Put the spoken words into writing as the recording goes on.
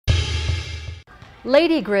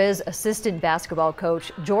Lady Griz assistant basketball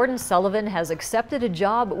coach Jordan Sullivan has accepted a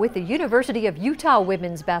job with the University of Utah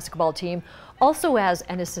women's basketball team, also as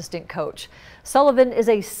an assistant coach. Sullivan is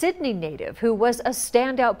a Sydney native who was a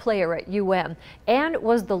standout player at UM and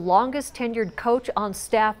was the longest tenured coach on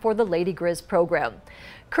staff for the Lady Griz program.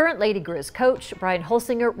 Current Lady Griz coach Brian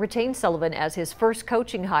Holsinger retained Sullivan as his first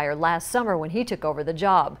coaching hire last summer when he took over the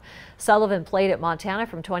job. Sullivan played at Montana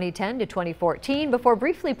from 2010 to 2014 before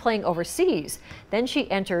briefly playing overseas. Then she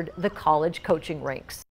entered the college coaching ranks.